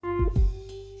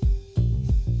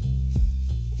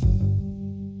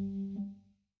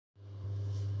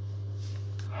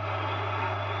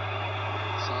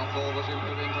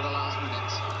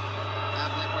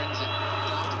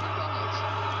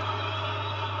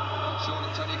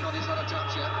he thought he's had a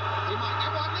touch yet. He might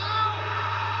get one now!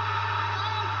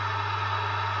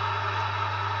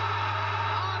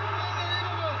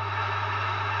 Unbelievable!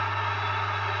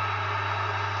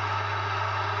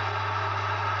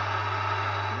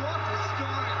 What a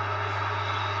story!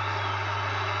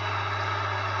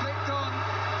 Flicked on,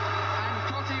 and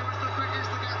Cottee was the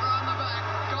quickest to get round the back.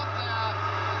 Got there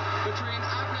between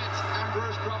Ablett and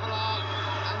Bruce Grobbelaar,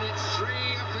 and it's 3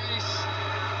 apiece.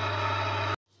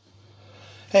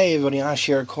 Hey everybody, Ash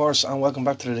here of course, and welcome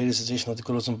back to the latest edition of the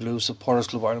Colours and Blues Supporters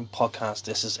Club Ireland podcast.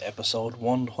 This is episode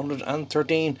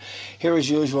 113. Here as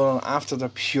usual, and after the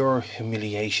pure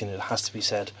humiliation, it has to be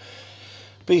said,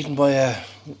 beaten by a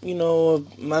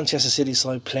Manchester City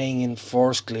side playing in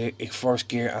first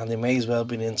gear, and they may as well have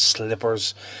been in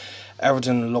slippers.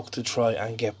 Everton look to try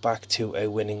and get back to a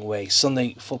winning way.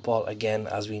 Sunday football again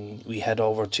as we head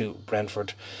over to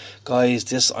Brentford. Guys,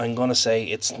 this, I'm going to say,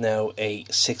 it's now a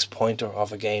 6-pointer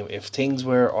of a game. If things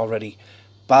were already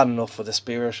bad enough for the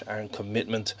spirit and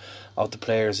commitment of the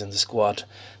players in the squad,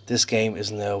 this game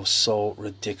is now so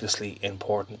ridiculously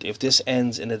important. If this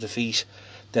ends in a defeat,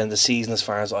 then the season, as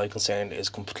far as I'm concerned, is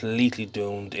completely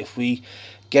doomed. If we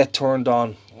get turned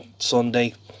on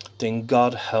Sunday, then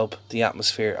God help the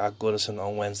atmosphere at Goodison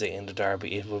on Wednesday in the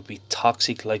derby. It will be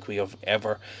toxic like we have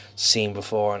ever seen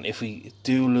before. And if we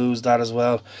do lose that as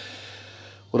well,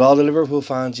 with all the Liverpool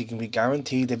fans, you can be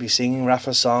guaranteed they'll be singing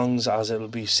Rafa songs, as it will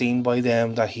be seen by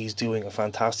them that he's doing a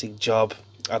fantastic job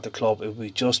at the club. It will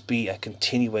just be a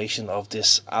continuation of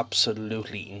this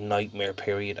absolutely nightmare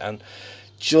period. And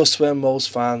just when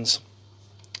most fans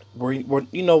we're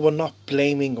not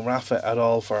blaming Rafa at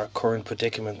all for our current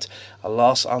predicament, a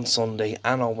loss on Sunday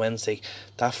and on Wednesday,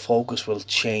 that focus will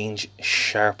change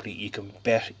sharply. You can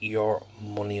bet your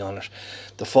money on it.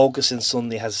 The focus in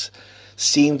Sunday has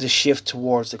seemed to shift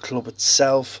towards the club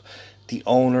itself, the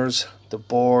owners, the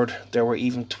board. There were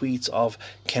even tweets of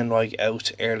Kenwright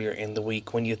out earlier in the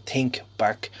week. When you think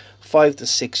back 5 to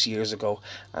 6 years ago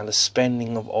and the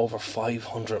spending of over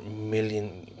 £500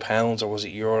 million, or was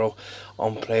it euro,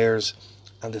 on players,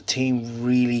 and the team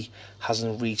really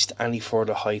hasn't reached any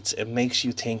further heights, it makes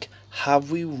you think,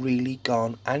 have we really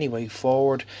gone any way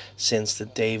forward since the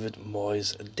David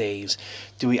Moyes days?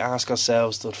 Do we ask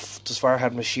ourselves, does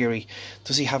Farhad Moshiri,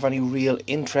 does he have any real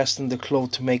interest in the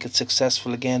club to make it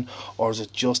successful again, or is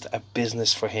it just a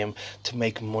business for him to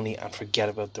make money and forget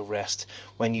about the rest?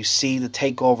 When you see the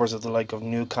takeovers of the like of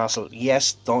Newcastle,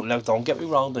 yes, don't get me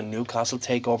wrong, the Newcastle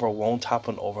takeover won't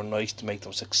happen overnight to make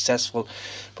them successful,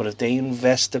 but if they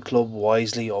invest the club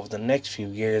wisely over the next few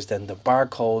years, then the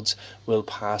barcodes will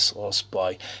pass us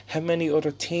by. How many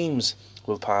other teams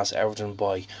will pass Everton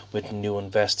by with new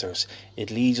investors?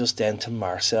 It leads us then to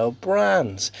Marcel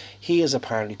Brands. He has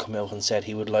apparently come out and said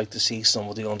he would like to see some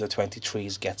of the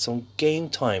under-23s get some game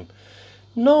time.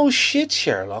 No shit,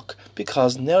 Sherlock,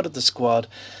 because now that the squad,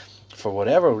 for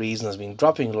whatever reason, has been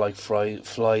dropping like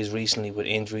flies recently with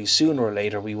injuries, sooner or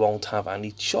later we won't have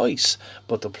any choice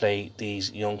but to play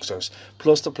these youngsters.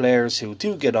 Plus the players who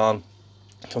do get on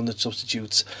from the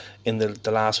substitutes in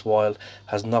the last while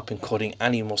has not been cutting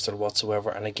any mustard whatsoever.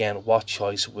 And again, what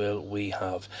choice will we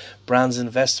have? Brand's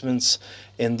investments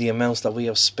in the amounts that we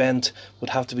have spent would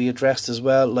have to be addressed as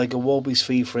well, like a Wobie's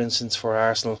fee, for instance, for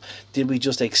Arsenal. Did we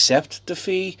just accept the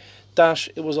fee that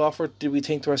it was offered? Did we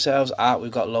think to ourselves, we've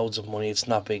got loads of money, it's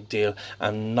not a big deal,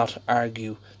 and not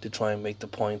argue to try and make the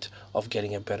point of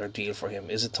getting a better deal for him?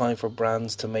 Is it time for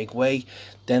Brands to make way?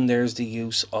 Then there's the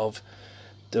use of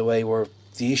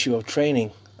the issue of training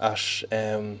at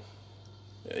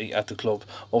the club.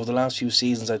 Over the last few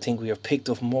seasons, I think we have picked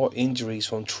up more injuries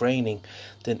from training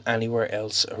than anywhere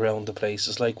else around the place.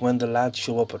 It's like when the lads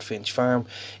show up at Finch Farm,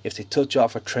 if they touch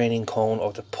off a training cone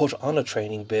or they put on a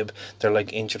training bib, they're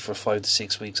like injured for 5 to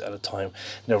 6 weeks at a time.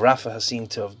 Now Rafa has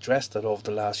seemed to have addressed that over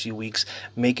the last few weeks,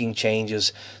 making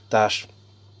changes that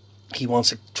he wants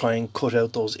to try and cut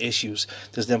out those issues.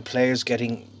 There's then players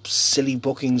getting silly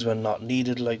bookings when not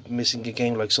needed, like missing a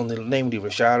game like Sunday, namely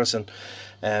Richarlison.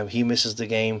 He misses the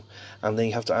game, and then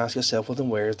you have to ask yourself, well then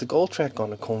where is the goal threat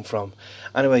going to come from?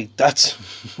 Anyway, that's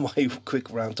my quick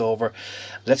rant over.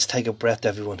 Let's take a breath,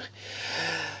 everyone.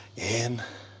 In,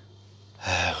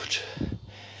 out.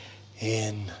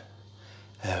 In,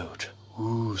 out.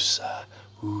 Woosa,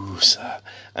 woosa.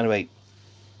 Anyway,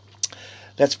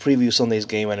 let's preview Sunday's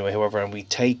game anyway, however, and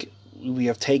we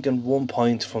have taken 1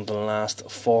 point from the last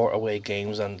 4 away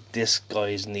games, and this,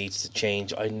 guys, needs to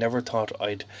change. I never thought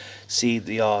I'd see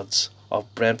the odds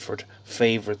of Brentford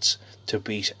favourites to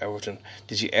beat Everton.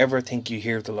 Did you ever think you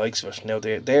hear the likes of it? Now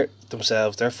they're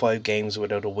themselves, they're 5 games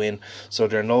without a win, so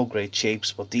they're no great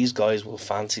shapes, but these guys will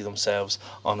fancy themselves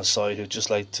on a side who just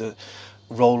like to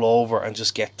roll over and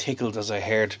just get tickled, as I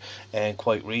heard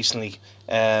quite recently.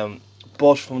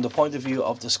 But from the point of view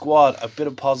of the squad, a bit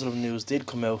of positive news did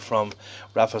come out from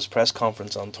Rafa's press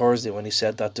conference on Thursday when he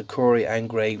said that Doucouré and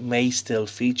Gray may still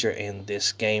feature in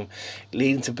this game,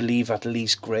 leading to believe at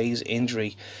least Gray's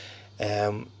injury,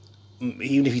 even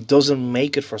if he doesn't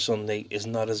make it for Sunday, is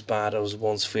not as bad as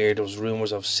once feared. There was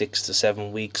rumours of 6 to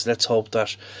 7 weeks. Let's hope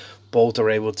that both are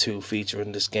able to feature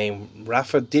in this game.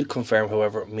 Rafa did confirm,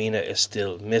 however, Mina is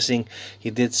still missing.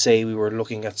 He did say we were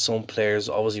looking at some players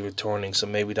obviously returning, so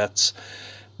maybe that's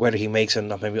whether he makes it or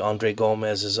not. Maybe Andre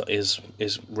Gomez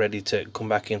is ready to come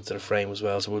back into the frame as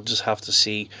well. So we'll just have to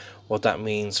see what that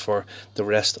means for the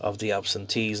rest of the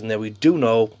absentees. Now we do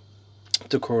know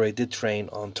Doucouré did train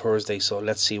on Thursday, so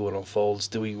let's see what unfolds.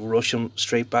 Do we rush him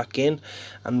straight back in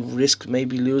and risk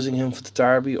maybe losing him for the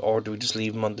derby, or do we just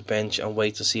leave him on the bench and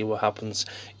wait to see what happens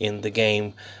in the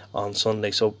game on Sunday?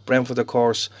 So Brentford, of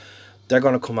course, they're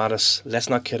going to come at us. Let's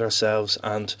not kid ourselves,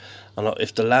 and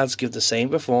if the lads give the same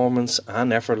performance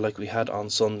and effort like we had on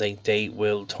Sunday, they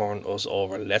will turn us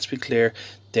over. Let's be clear,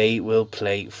 they will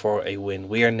play for a win.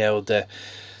 We are now the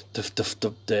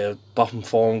bottom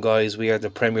form guys. We are the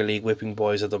Premier League whipping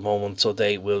boys at the moment, so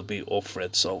they will be up for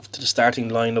it. So to the starting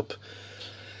lineup,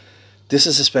 this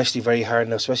is especially very hard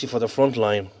now, especially for the front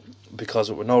line,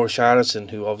 because with no Richarlison,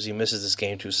 who obviously misses this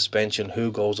game through suspension, who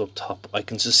goes up top? I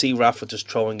can just see Rafa just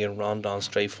throwing in Rondon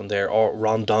straight from there, or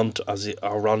Rondont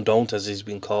as he's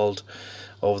been called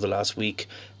over the last week.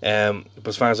 But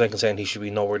as far as I'm concerned, he should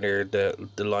be nowhere near the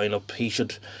lineup.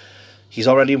 He's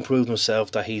already improved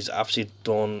himself, that he's absolutely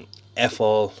done F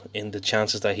all in the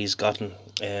chances that he's gotten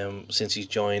since he's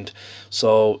joined.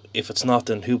 So if it's not,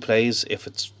 then who plays? If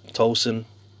it's Tosin,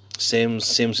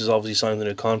 Sims has obviously signed a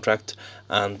new contract,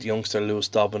 and youngster Lewis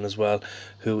Dobbin as well,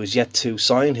 who is yet to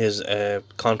sign his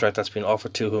contract that's been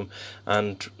offered to him,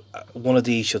 and one of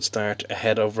these should start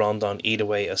ahead of Rondon either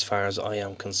way as far as I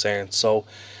am concerned. So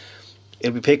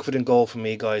it'll be Pickford in goal for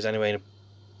me, guys, anyway.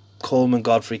 Coleman,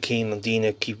 Godfrey, Keane and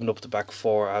Dina keeping up the back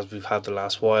 4 as we've had the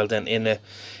last while. Then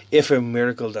if a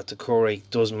miracle that Doucouré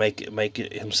does make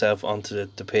it himself onto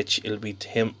the pitch, it'll be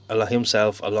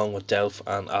himself along with Delph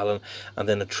and Allen, and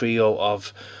then a trio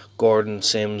of Gordon,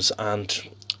 Sims and,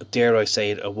 dare I say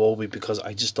it, Iwobi, because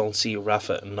I just don't see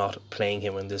Rafa not playing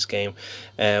him in this game.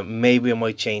 Maybe I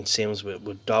might change Sims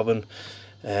with Dobbin,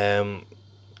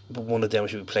 but one of them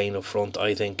should be playing up front,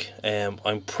 I think.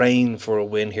 I'm praying for a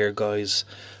win here, guys,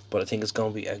 but I think it's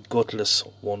going to be a gutless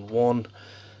 1-1.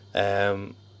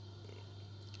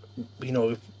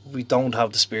 We don't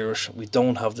have the spirit, we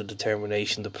don't have the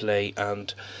determination to play,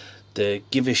 and the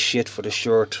give a shit for the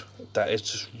shirt, that is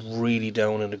just really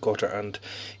down in the gutter. And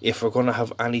if we're going to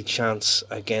have any chance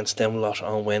against them lot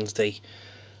on Wednesday,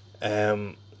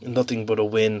 nothing but a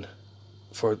win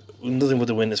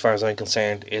as far as I'm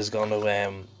concerned is going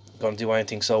to do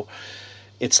anything. So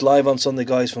it's live on Sunday,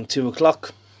 guys, from 2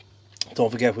 o'clock. Don't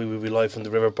forget, we will be live from the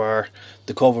River Bar.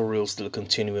 The cover rules still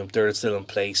continue, they're still in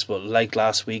place, but like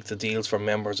last week, the deals for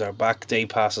members are back. Day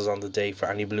passes on the day for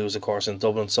any Blues, of course, in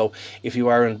Dublin. So if you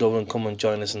are in Dublin, come and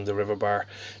join us in the River Bar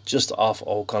just off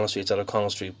O'Connell Street. It's at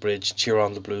O'Connell Street Bridge. Cheer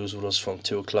on the Blues with us from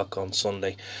 2 o'clock on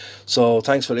Sunday. So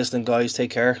thanks for listening, guys.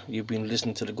 Take care. You've been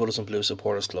listening to the Goodison Blues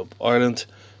Supporters Club Ireland.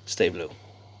 Stay blue.